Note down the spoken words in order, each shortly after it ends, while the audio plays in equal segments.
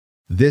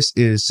This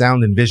is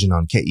Sound and Vision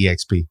on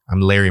KEXP.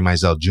 I'm Larry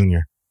Mizell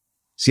Jr.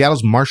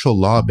 Seattle's martial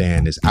law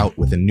band is out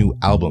with a new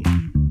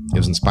album. It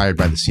was inspired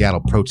by the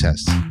Seattle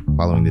protests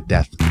following the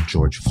death of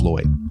George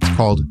Floyd. It's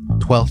called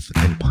 12th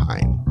and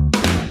Pine.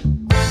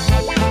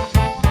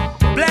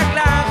 Black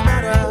lives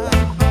matter.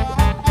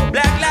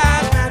 Black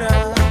lives matter.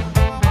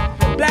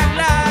 Black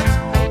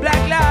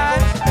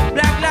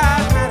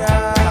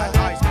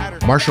lives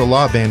matter. Martial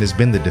Law Band has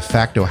been the de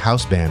facto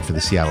house band for the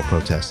Seattle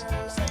protests.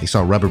 They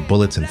saw rubber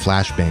bullets and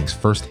flashbangs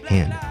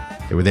firsthand.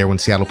 They were there when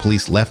Seattle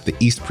police left the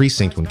East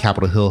Precinct when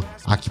Capitol Hill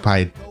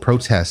occupied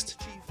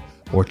protest,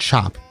 or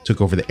CHOP,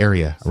 took over the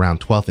area around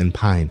 12th and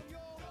Pine.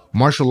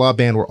 Martial Law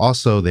Band were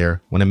also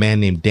there when a man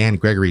named Dan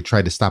Gregory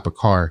tried to stop a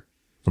car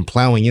from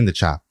plowing into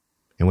CHOP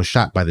and was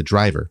shot by the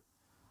driver.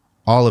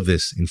 All of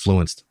this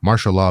influenced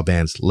Martial Law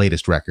Band's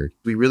latest record.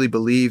 We really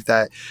believe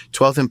that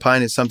 12th and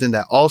Pine is something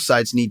that all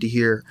sides need to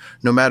hear,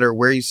 no matter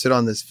where you sit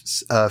on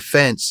this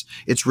fence.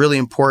 It's really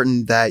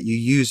important that you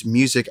use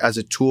music as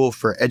a tool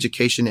for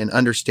education and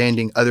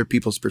understanding other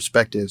people's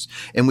perspectives.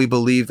 And we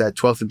believe that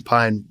 12th and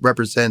Pine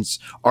represents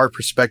our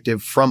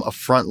perspective from a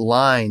front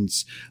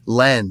lines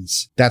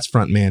lens. That's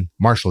frontman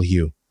Marshall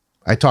Hugh.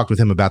 I talked with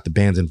him about the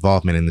band's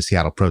involvement in the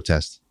Seattle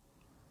protests.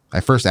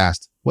 I first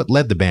asked what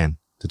led the band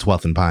to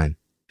 12th and Pine.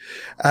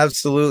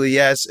 Absolutely.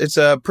 Yes. It's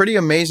a pretty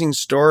amazing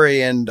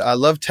story, and I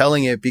love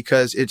telling it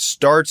because it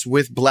starts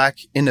with Black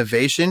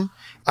innovation.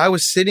 I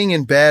was sitting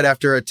in bed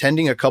after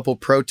attending a couple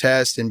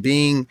protests and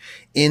being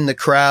in the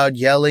crowd,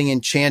 yelling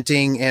and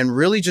chanting, and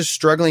really just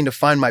struggling to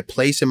find my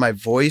place and my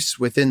voice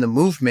within the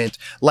movement.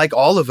 Like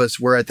all of us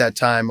were at that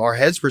time, our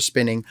heads were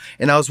spinning,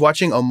 and I was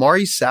watching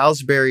Omari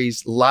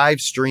Salisbury's live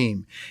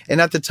stream.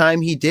 And at the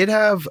time, he did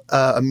have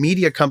a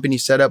media company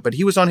set up, but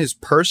he was on his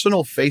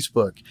personal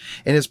Facebook,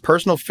 and his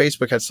personal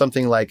Facebook had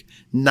something like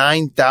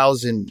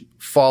 9,000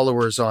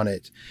 followers on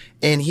it.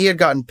 And he had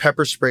gotten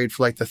pepper sprayed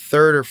for like the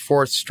third or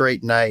fourth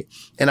straight night.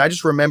 And I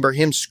just remember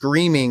him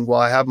screaming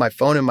while I have my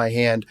phone in my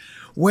hand,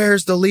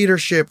 "Where's the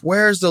leadership?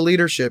 Where's the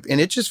leadership?" And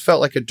it just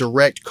felt like a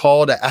direct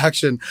call to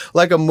action,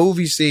 like a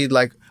movie scene.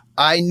 Like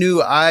I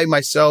knew I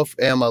myself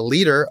am a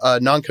leader, a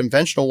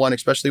non-conventional one,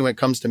 especially when it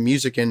comes to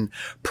music and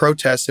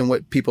protests and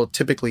what people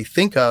typically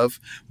think of.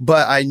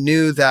 But I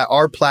knew that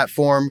our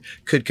platform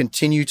could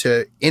continue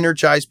to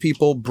energize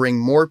people, bring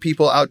more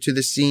people out to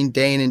the scene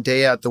day in and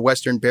day out, the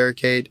Western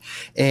Barricade,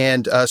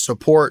 and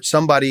support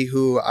somebody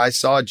who I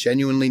saw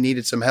genuinely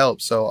needed some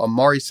help. So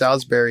Omari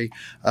Salisbury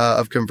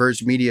of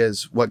Converge Media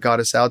is what got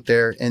us out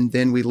there. And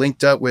then we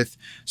linked up with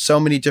so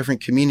many different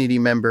community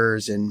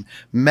members and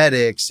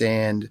medics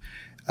and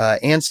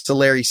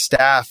ancillary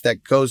staff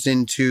that goes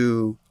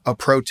into a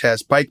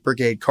protest, bike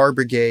brigade, car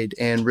brigade,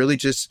 and really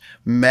just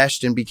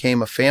meshed and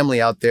became a family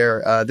out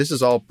there. This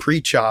is all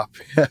pre-CHOP.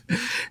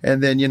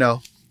 And then,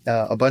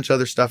 a bunch of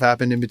other stuff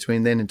happened in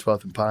between then and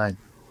 12th and Pine.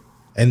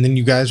 And then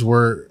you guys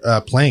were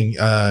playing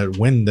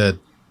when the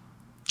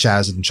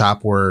Chaz and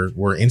CHOP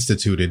were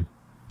instituted.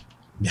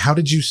 How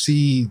did you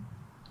see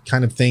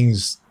kind of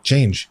things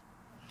change?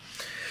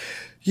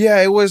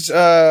 Yeah, it was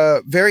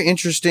very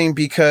interesting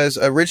because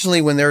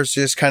originally when there was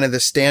just kind of the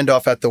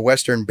standoff at the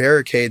Western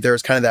Barricade, there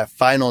was kind of that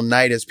final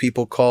night, as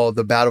people call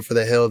the Battle for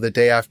the Hill, the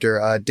day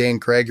after Dan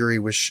Gregory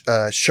was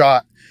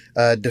shot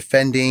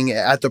defending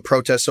at the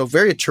protest. So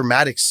very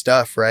traumatic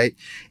stuff, right?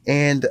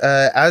 And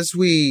as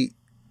we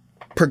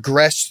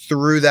progressed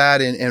through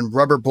that and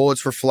rubber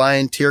bullets were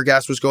flying, tear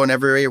gas was going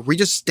everywhere, we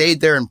just stayed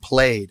there and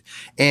played.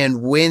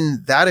 And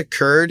when that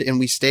occurred, and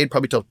we stayed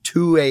probably till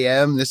 2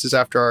 a.m., this is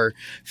after our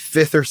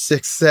fifth or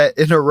sixth set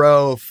in a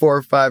row, 4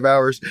 or 5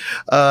 hours,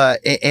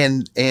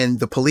 and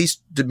the police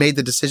made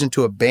the decision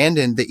to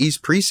abandon the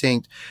East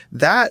Precinct,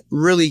 that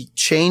really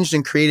changed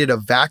and created a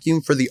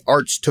vacuum for the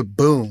arts to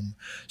boom.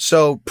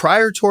 So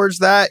prior towards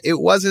that, it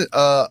wasn't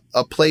a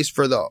place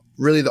for the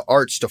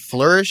arts to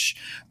flourish.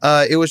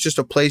 It was just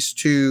a place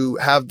to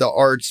have the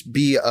arts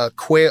be a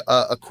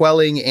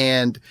quelling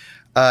and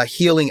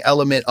healing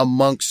element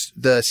amongst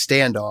the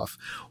standoff.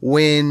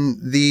 When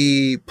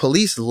the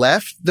police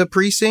left the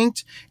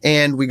precinct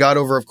and we got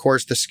over, of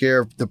course, the scare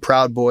of the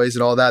Proud Boys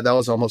and all that, that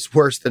was almost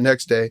worse the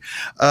next day.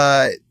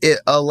 It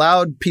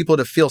allowed people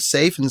to feel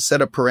safe and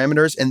set up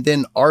parameters. And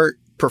then art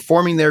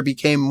performing there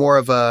became more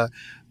of a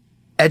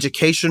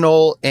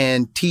educational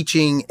and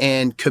teaching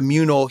and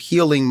communal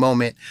healing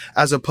moment,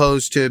 as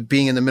opposed to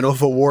being in the middle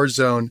of a war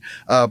zone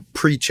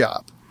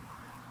pre-CHOP.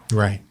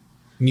 Right.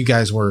 And you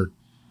guys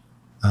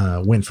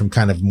went from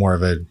kind of more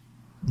of a,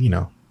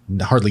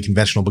 hardly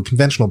conventional, but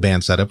conventional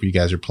band setup where you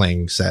guys are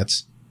playing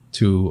sets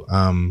to,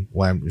 I'm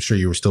sure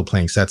you were still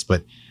playing sets,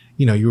 but,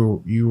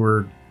 you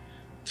were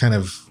kind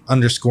of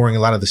underscoring a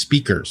lot of the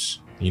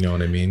speakers, you know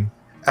what I mean?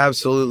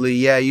 Absolutely.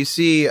 Yeah. You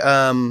see,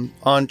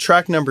 on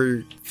track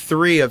number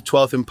 3 of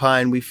 12th and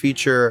Pine, we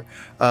feature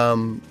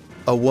a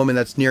woman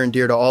that's near and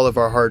dear to all of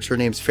our hearts. Her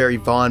name's Fairy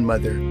Vaughn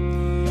Mother.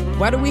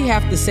 Why do we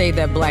have to say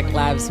that Black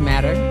lives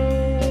matter?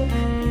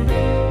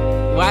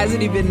 Why is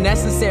it even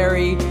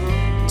necessary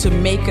to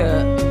make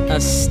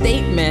a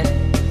statement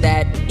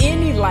that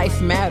any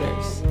life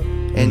matters?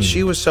 And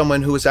she was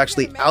someone who was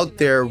actually out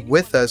there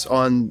with us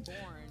on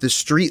the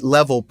street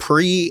level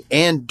pre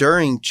and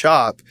during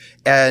CHOP,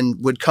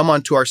 and would come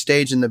onto our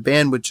stage and the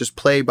band would just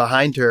play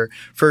behind her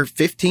for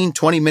 15,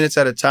 20 minutes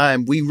at a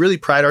time. We really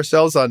pride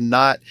ourselves on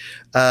not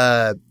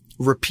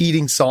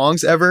repeating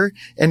songs ever.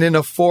 And in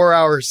a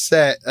 4-hour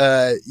set,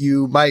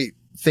 you might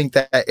think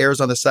that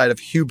errs on the side of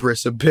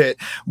hubris a bit,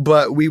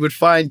 but we would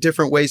find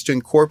different ways to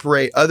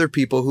incorporate other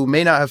people who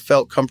may not have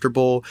felt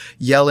comfortable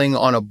yelling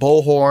on a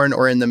bullhorn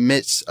or in the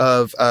midst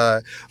of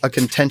a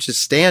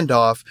contentious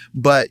standoff,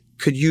 but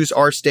could use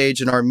our stage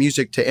and our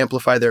music to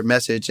amplify their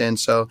message. And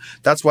so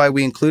that's why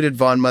we included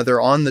Von Mother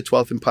on the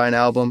 12th and Pine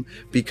album,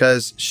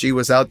 because she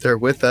was out there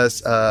with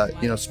us,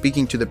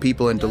 speaking to the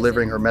people and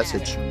delivering her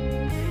message.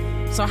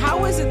 So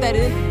how is it that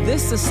in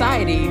this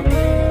society,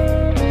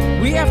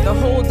 we have to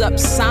hold up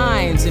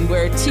signs and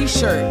wear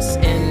t-shirts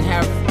and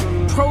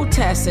have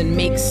protests and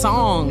make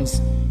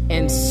songs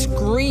and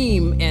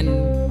scream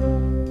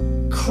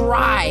and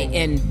cry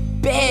and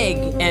beg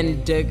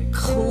and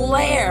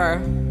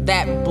declare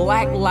that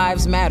Black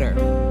Lives Matter?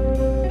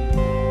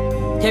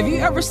 Have you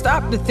ever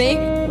stopped to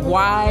think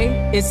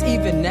why it's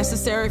even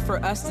necessary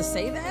for us to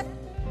say that?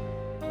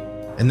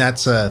 And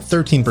that's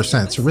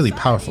 13%. It's a really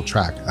powerful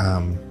track.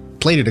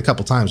 Played it a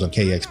couple times on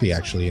KEXP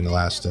actually in the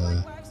last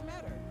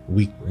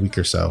week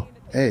or so.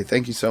 Hey,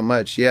 thank you so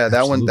much. Yeah,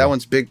 Absolutely. that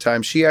one's big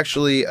time. She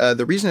actually,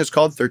 the reason it's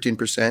called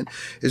 13%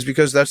 is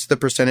because that's the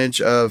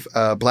percentage of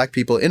Black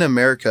people in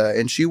America.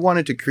 And she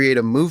wanted to create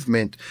a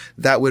movement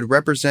that would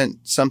represent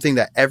something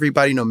that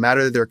everybody, no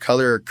matter their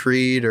color or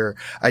creed or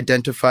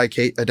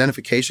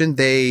identification,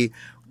 they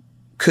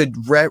could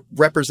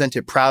represent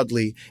it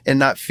proudly and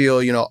not feel,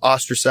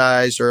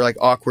 ostracized or like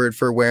awkward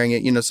for wearing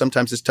it.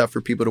 Sometimes it's tough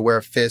for people to wear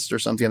a fist or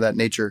something of that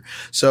nature.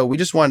 So we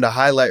just wanted to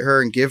highlight her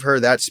and give her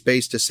that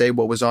space to say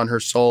what was on her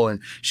soul.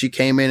 And she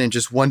came in and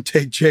just one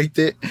take jaked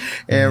it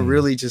and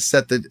really just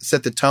set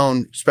the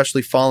tone,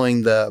 especially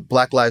following the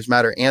Black Lives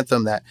Matter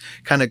anthem that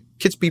kind of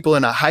gets people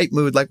in a hype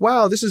mood. Like,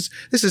 wow, this is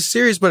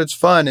serious, but it's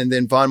fun. And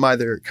then Von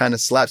Mother kind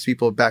of slaps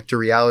people back to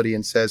reality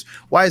and says,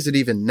 why is it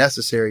even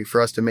necessary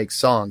for us to make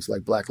songs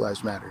like Black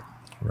Lives Matter?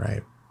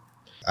 Right.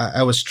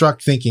 I was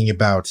struck thinking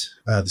about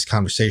this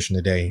conversation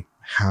today,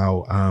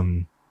 how,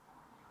 I've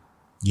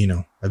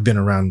been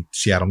around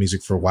Seattle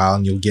music for a while,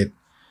 and you'll get,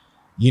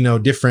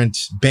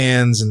 different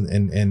bands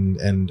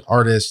and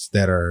artists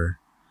that are,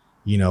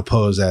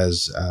 pose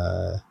as,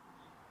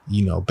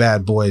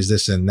 bad boys,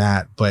 this and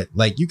that. But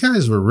like, you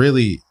guys were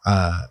really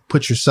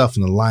put yourself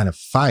in the line of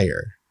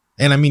fire.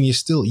 And I mean, you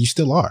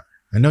still are.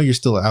 I know you're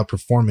still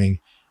outperforming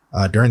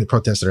during the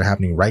protests that are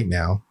happening right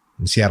now.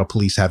 And Seattle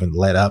police haven't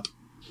let up.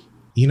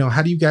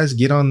 How do you guys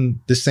get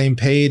on the same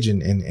page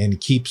and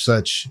keep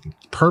such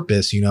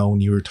purpose,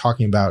 when you were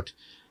talking about,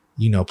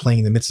 playing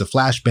in the midst of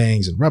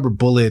flashbangs and rubber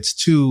bullets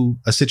to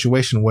a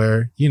situation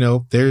where,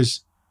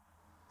 there's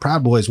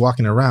Proud Boys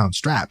walking around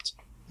strapped?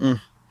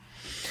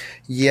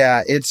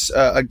 Yeah, it's,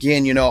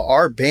 again,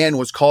 our band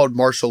was called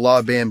Martial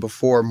Law Band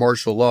before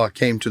martial law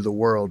came to the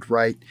world,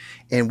 right?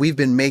 And we've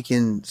been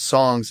making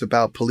songs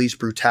about police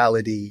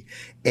brutality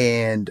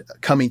and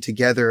coming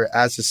together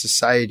as a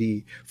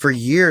society for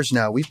years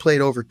now. We've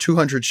played over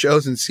 200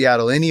 shows in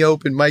Seattle. Any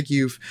open mic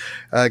you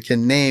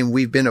can name,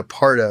 we've been a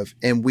part of.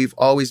 And we've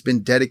always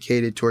been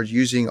dedicated towards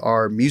using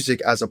our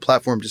music as a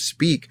platform to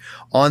speak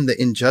on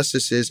the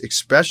injustices,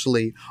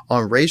 especially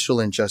on racial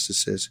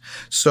injustices.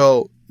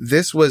 So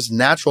this was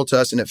natural to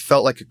us and it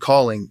felt like a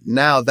calling.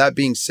 Now, that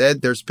being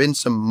said, there's been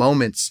some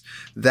moments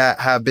that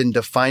have been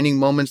defining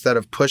moments that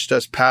have pushed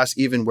us past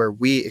even where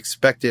we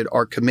expected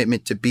our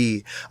commitment to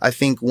be. I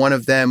think one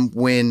of them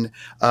when,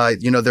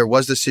 there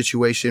was the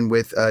situation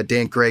with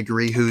Dan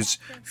Gregory, who's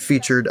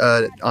featured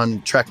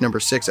on track number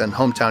 6 on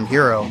Hometown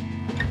Hero.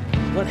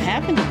 What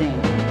happened to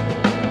Dan?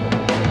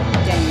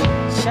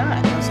 Dan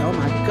shot. I was like, oh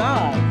my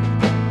God.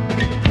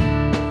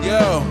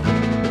 Yo.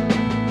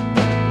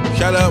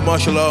 Shout out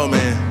Martial Law,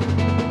 man.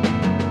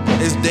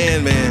 It's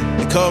Dan, man.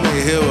 They call me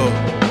a hero,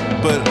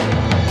 but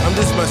I'm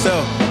just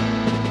myself.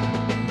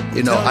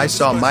 I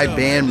saw my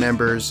band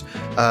members,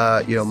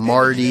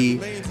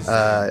 Marty,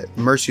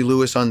 Mercy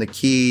Lewis on the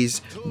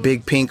keys,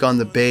 Big Pink on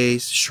the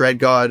bass, Shred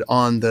God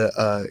on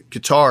the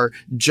guitar,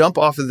 jump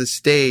off of the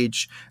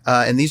stage,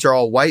 and these are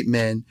all white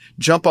men,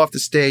 jump off the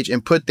stage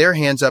and put their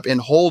hands up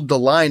and hold the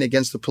line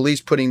against the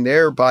police, putting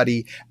their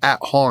body at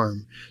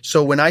harm.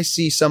 So when I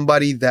see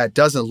somebody that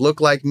doesn't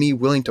look like me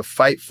willing to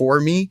fight for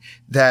me,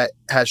 that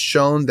has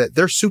shown that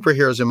they're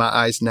superheroes in my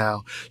eyes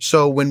now.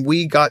 So when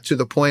we got to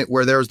the point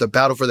where there was the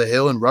battle for the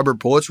hill and rubber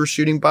bullets were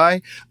shooting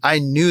by, I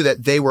knew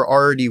that they were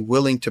already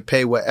willing to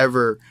pay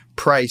whatever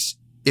price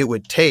it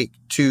would take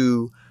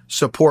to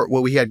support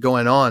what we had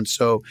going on.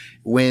 So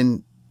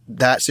when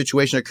that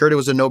situation occurred, it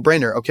was a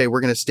no-brainer. Okay, we're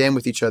going to stand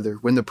with each other.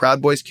 When the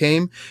Proud Boys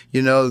came,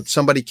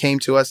 somebody came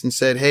to us and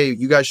said, hey,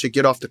 you guys should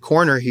get off the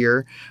corner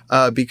here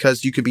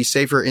because you could be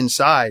safer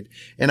inside.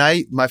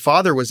 And my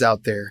father was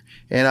out there,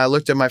 and I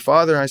looked at my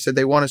father and I said,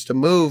 they want us to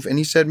move. And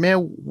he said, man,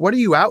 what are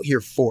you out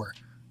here for?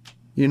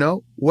 You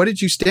know, what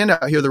did you stand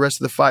out here the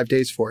rest of the 5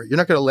 days for? You're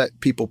not going to let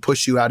people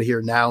push you out of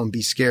here now and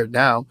be scared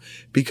now,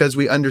 because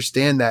we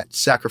understand that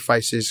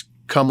sacrifices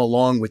come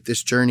along with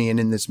this journey and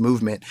in this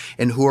movement.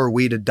 And who are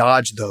we to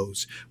dodge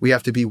those? We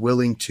have to be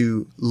willing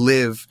to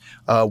live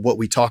what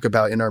we talk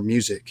about in our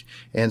music.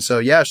 And so,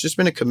 yeah, it's just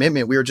been a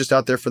commitment. We were just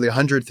out there for the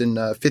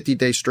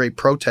 150-day straight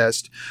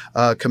protest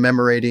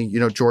commemorating,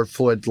 George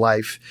Floyd's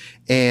life.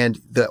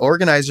 And the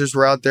organizers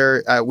were out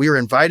there. We were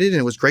invited, and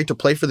it was great to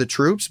play for the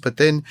troops. But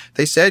then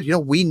they said,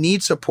 we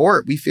need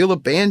support. We feel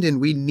abandoned.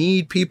 We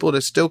need people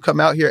to still come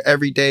out here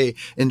every day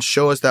and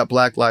show us that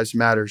Black Lives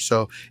Matter.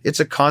 So it's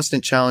a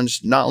constant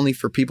challenge, not only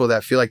for people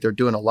that feel like they're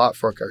doing a lot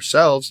for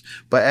ourselves,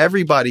 but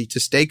everybody to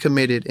stay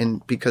committed.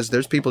 And because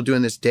there's people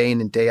doing this day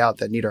in and day out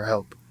that need our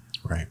help.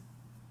 Right.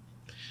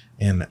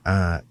 And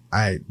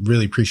I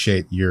really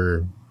appreciate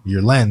your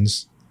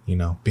lens,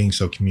 being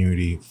so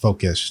community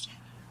focused.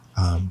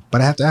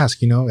 But I have to ask,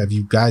 have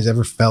you guys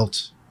ever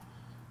felt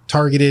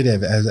targeted?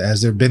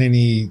 Has there been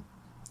any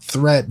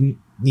threat?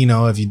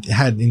 Have you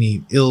had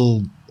any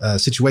ill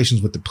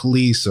situations with the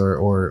police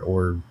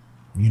or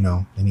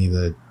any of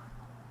the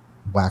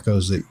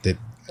wackos that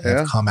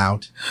have come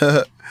out?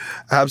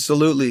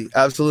 Absolutely.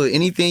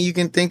 Anything you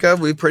can think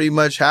of, we pretty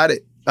much had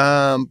it.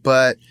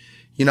 But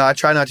I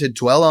try not to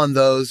dwell on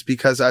those,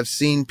 because I've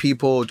seen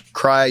people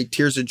cry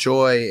tears of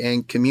joy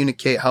and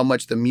communicate how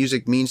much the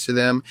music means to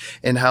them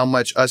and how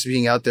much us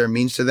being out there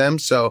means to them.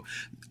 So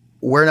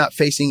we're not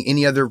facing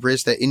any other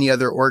risk that any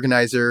other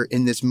organizer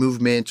in this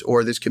movement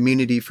or this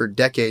community for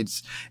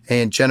decades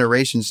and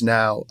generations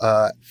now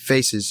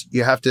faces.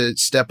 You have to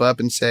step up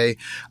and say,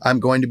 I'm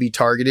going to be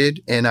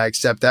targeted and I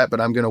accept that,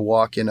 but I'm going to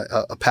walk in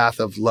a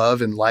path of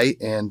love and light.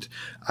 And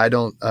I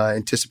don't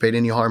anticipate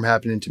any harm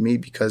happening to me,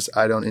 because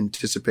I don't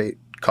anticipate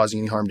causing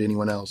any harm to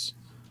anyone else.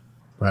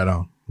 Right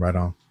on.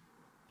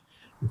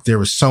 There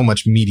was so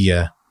much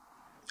media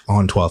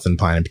on 12th and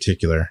Pine in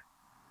particular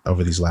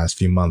over these last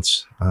few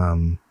months.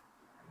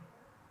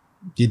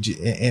 Did you,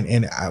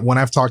 and when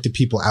I've talked to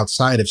people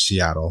outside of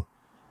Seattle,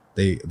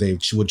 they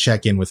would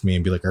check in with me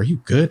and be like, are you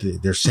good?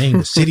 They're saying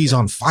the city's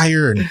on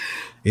fire and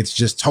it's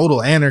just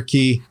total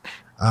anarchy.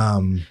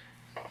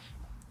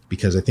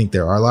 Because I think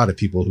there are a lot of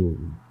people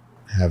who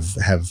have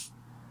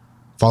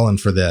fallen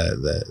for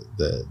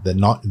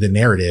the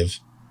narrative,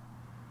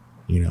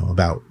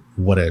 about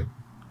what a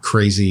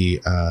crazy,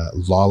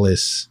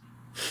 lawless,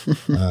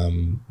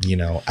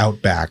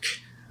 outback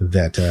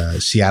that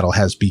Seattle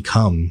has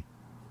become.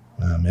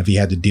 Have you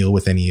had to deal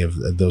with any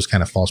of those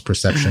kind of false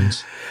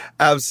perceptions?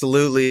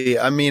 Absolutely.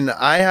 I mean,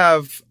 I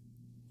have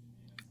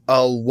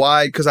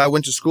because I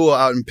went to school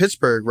out in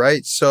Pittsburgh,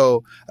 right?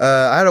 So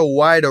I had a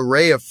wide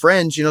array of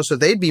friends, so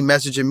they'd be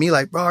messaging me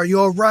like, bro, are you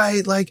all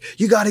right? Like,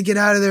 you got to get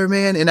out of there,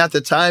 man. And at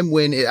the time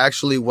when it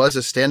actually was a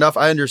standoff,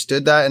 I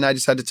understood that. And I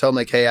just had to tell them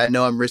like, hey, I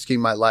know I'm risking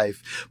my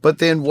life. But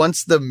then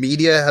once the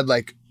media had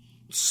like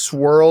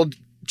swirled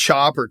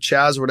Chop or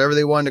Chaz, whatever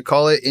they wanted to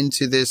call it,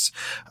 into this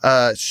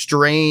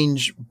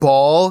strange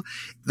ball,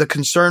 the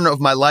concern of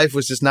my life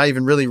was just not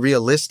even really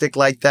realistic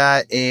like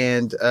that.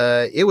 And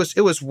it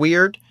was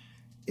weird.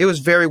 It was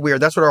very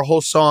weird. That's what our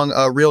whole song,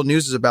 Real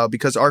News, is about,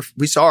 because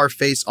we saw our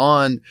face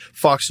on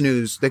Fox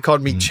News. They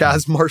called me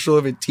Chaz Marshall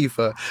of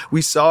Antifa.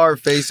 We saw our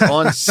face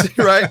on,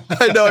 right?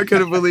 I know, I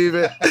couldn't believe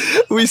it.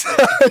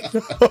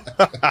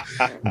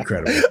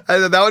 Incredible.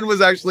 That one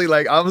was actually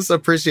like, I almost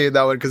appreciated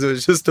that one because it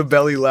was just a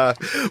belly laugh.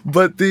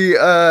 But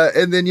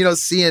and then,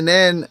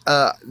 CNN,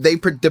 they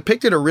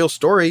depicted a real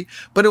story,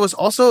 but it was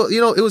also,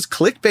 it was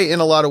clickbait in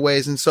a lot of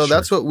ways. And so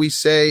that's what we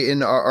say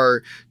in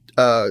our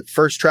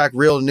first track,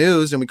 Real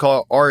News, and we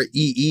call it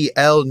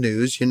REEL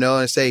News, and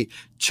I say,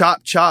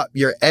 chop, chop,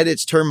 your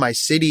edits turn my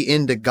city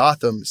into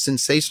Gotham,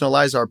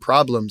 sensationalize our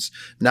problems.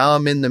 Now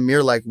I'm in the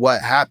mirror like,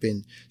 what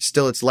happened?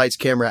 Still, it's lights,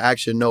 camera,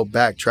 action, no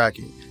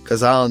backtracking.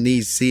 Cause I don't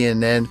need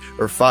CNN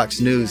or Fox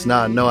News.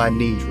 Nah, no, I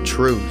need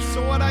truth.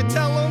 So what I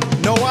tell them?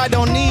 No, I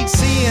don't need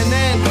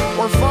CNN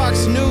or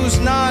Fox News.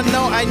 Nah,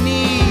 no, I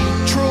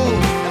need truth.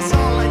 That's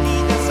all I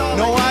need. That's all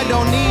no, I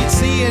don't need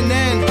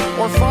CNN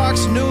or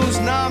Fox News.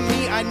 Nah,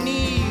 me, I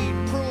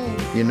need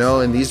proof.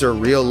 And these are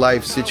real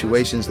life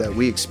situations that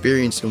we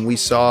experienced, and we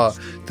saw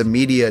the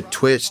media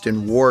twist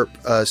and warp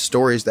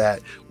stories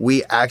that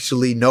we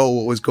actually know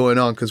what was going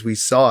on because we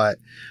saw it,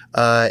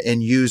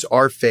 and use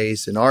our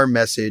face and our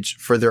message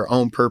for their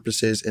own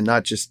purposes and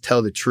not just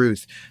tell the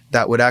truth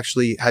that would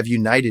actually have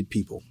united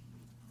people.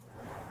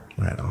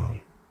 Right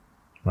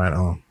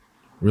on.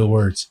 Real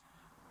words.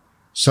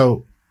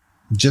 So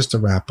just to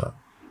wrap up,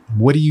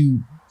 what do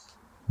you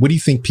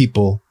think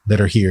people that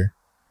are here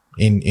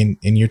in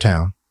your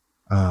town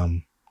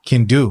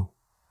can do,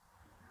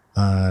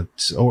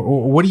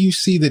 or what do you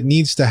see that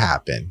needs to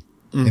happen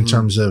in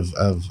terms of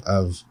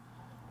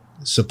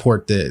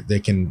support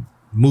that can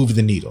move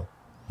the needle,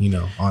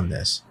 on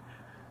this?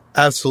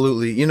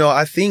 Absolutely.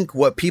 I think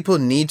what people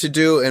need to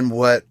do, and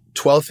what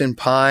 12th and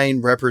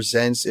Pine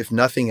represents, if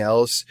nothing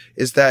else,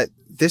 is that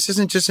this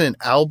isn't just an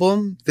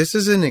album. This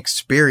is an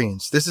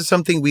experience. This is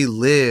something we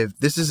live.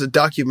 This is a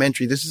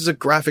documentary. This is a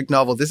graphic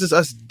novel. This is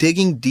us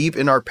digging deep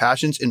in our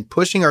passions and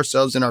pushing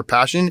ourselves in our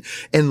passion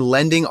and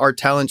lending our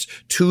talents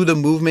to the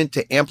movement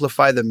to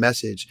amplify the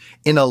message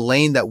in a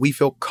lane that we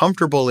feel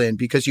comfortable in,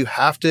 because you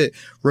have to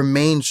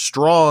remain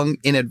strong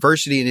in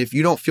adversity. And if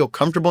you don't feel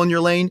comfortable in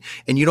your lane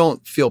and you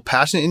don't feel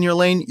passionate in your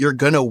lane, you're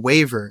going to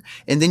waver.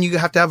 And then you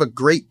have to have a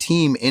great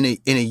team in a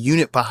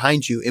unit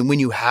behind you. And when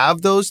you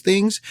have those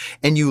things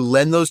and you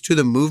lend those to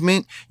the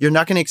movement, you're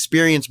not going to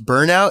experience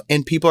burnout,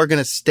 and people are going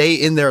to stay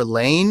in their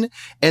lane,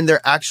 and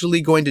they're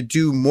actually going to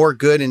do more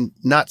good and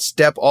not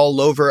step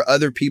all over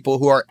other people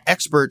who are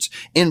experts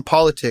in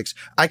politics.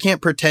 I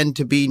can't pretend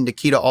to be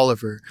Nikita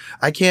Oliver.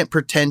 I can't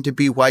pretend to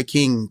be Y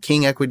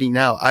King Equity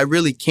Now. I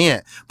really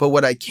can't. But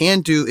what I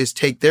can do is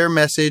take their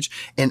message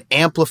and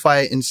amplify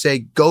it and say,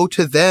 go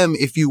to them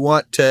if you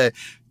want to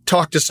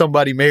talk to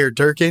somebody, Mayor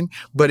Durkin.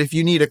 But if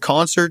you need a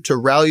concert to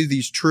rally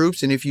these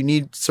troops, and if you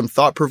need some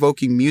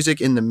thought-provoking music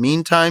in the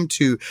meantime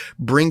to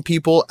bring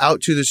people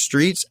out to the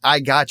streets, I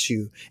got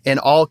you. And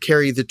I'll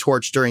carry the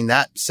torch during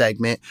that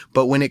segment.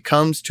 But when it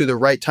comes to the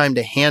right time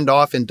to hand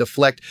off and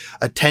deflect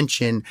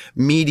attention,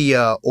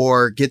 media,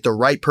 or get the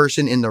right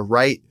person in the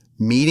right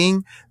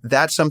meeting,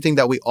 that's something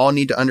that we all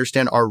need to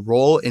understand our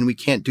role, and we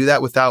can't do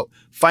that without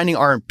finding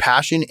our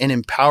passion and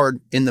empowered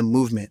in the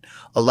movement.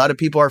 A lot of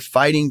people are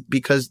fighting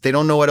because they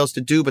don't know what else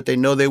to do, but they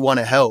know they want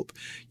to help.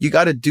 You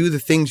got to do the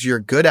things you're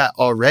good at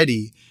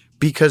already,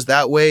 because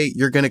that way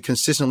you're going to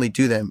consistently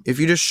do them. If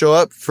you just show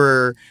up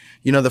for,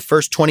 the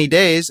first 20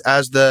 days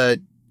as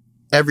the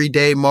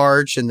everyday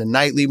march and the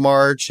nightly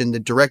march and the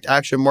direct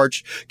action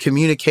march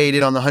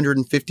communicated on the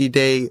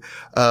 150-day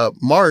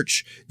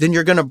march, then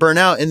you're going to burn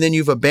out, and then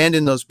you've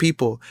abandoned those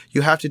people.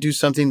 You have to do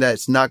something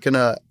that's not going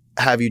to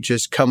have you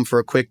just come for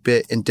a quick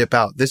bit and dip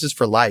out. This is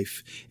for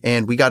life,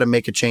 and we got to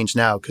make a change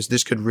now, because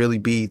this could really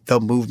be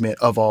the movement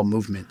of all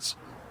movements.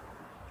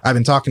 I've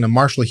been talking to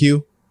Marshall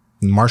Hugh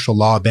from the Martial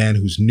Law Band,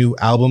 whose new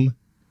album,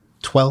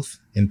 12th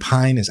in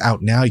Pine, is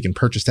out now. You can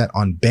purchase that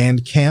on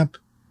Bandcamp.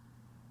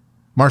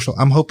 Marshall,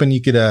 I'm hoping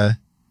you could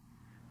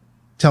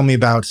tell me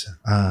about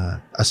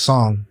a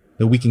song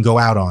that we can go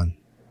out on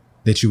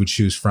that you would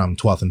choose from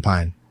 12th and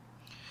Pine.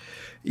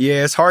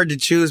 Yeah, it's hard to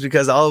choose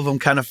because all of them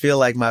kind of feel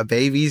like my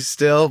babies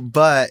still.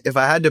 But if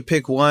I had to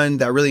pick one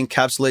that really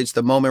encapsulates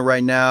the moment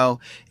right now,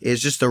 is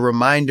just a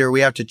reminder.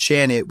 We have to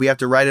chant it. We have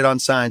to write it on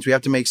signs. We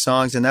have to make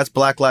songs. And that's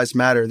Black Lives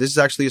Matter. This is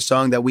actually a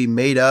song that we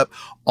made up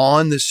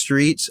on the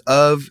streets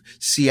of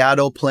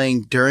Seattle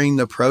playing during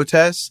the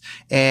protests.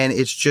 And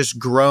it's just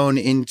grown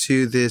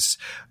into this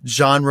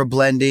genre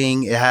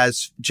blending. It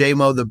has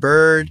J-Mo the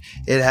Bird.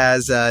 It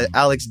has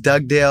Alex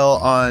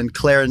Dugdale on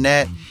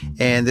clarinet.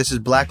 And this is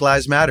Black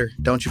Lives Matter.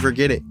 Don't you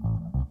forget it.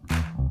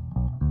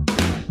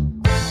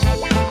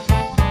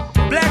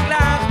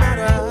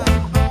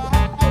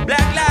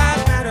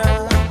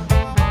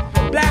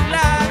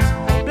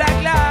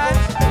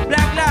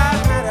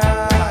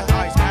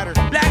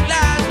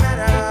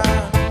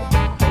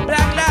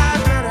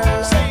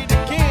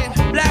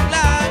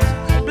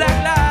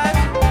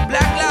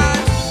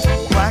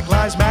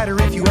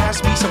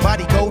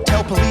 Somebody go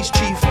tell police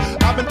chief.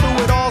 I've been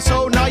through it all,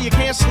 so now you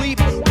can't sleep.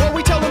 What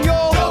we tell them,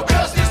 yo? No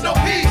justice, no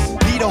peace.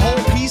 Need a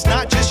whole piece,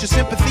 not just your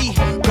sympathy.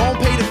 Gon'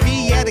 pay the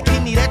fee, yeah, the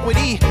kid need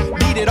equity.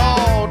 Need it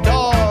all,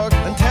 dog.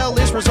 Until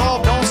it's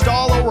resolved, don't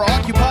stall or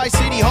occupy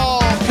City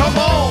Hall. Come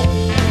on.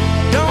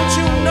 Don't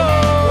you know?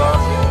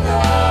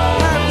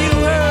 Have you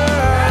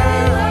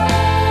heard?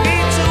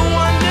 Need to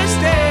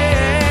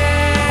understand.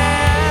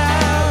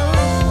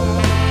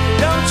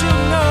 Don't you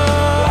know?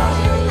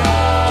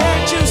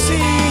 Can't you see?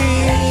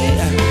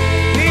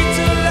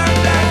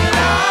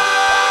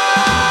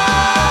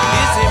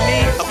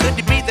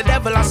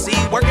 I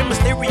see working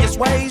mysterious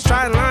ways,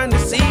 trying to line the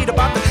seed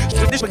about the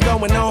tradition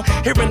going on,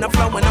 hearing the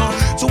flowing on.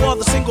 To all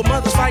the single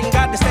mothers fighting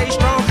God to stay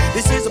strong.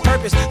 This is a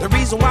purpose, the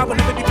reason why we'll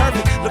never be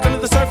perfect. Look under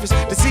the surface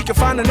to seek and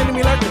find an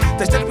enemy lurking.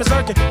 They steady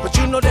berserking, but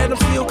you know that I'm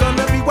still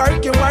gonna be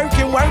working. Don't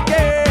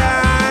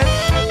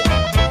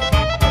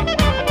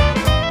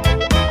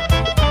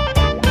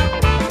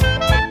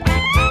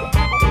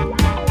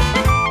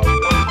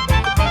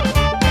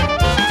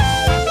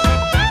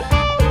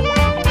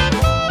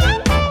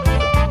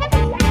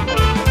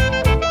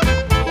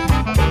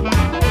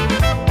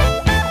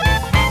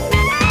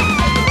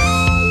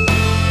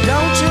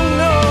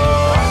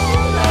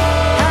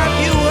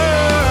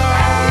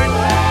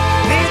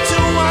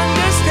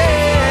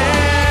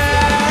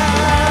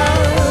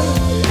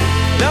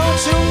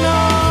you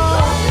know?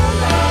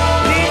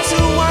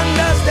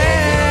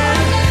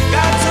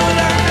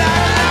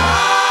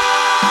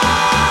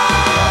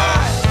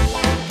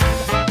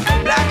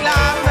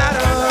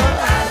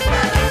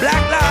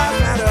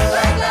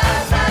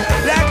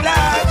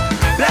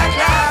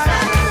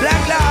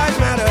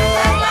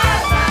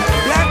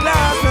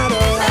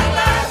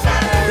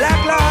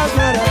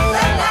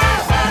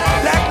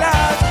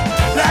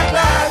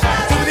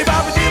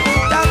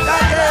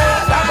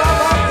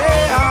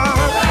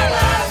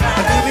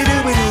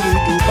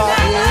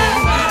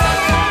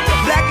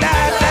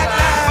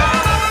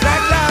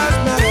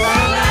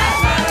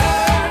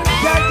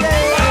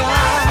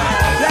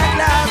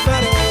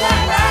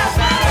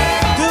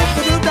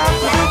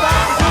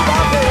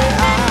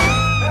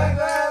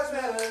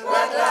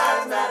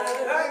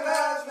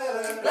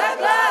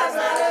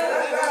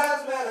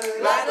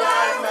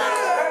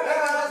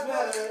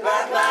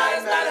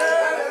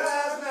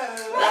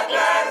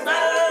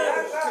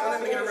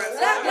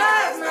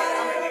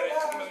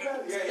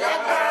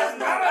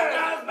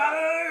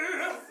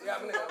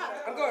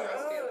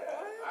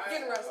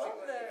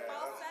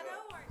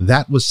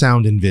 That was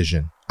Sound and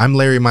Vision. I'm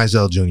Larry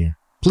Mizell Jr.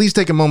 Please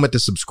take a moment to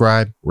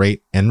subscribe,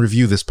 rate, and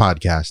review this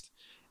podcast.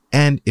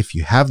 And if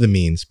you have the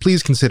means,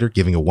 please consider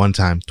giving a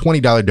one-time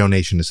 $20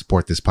 donation to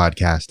support this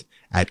podcast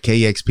at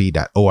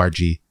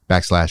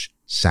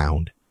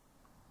kexp.org/sound.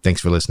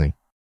 Thanks for listening.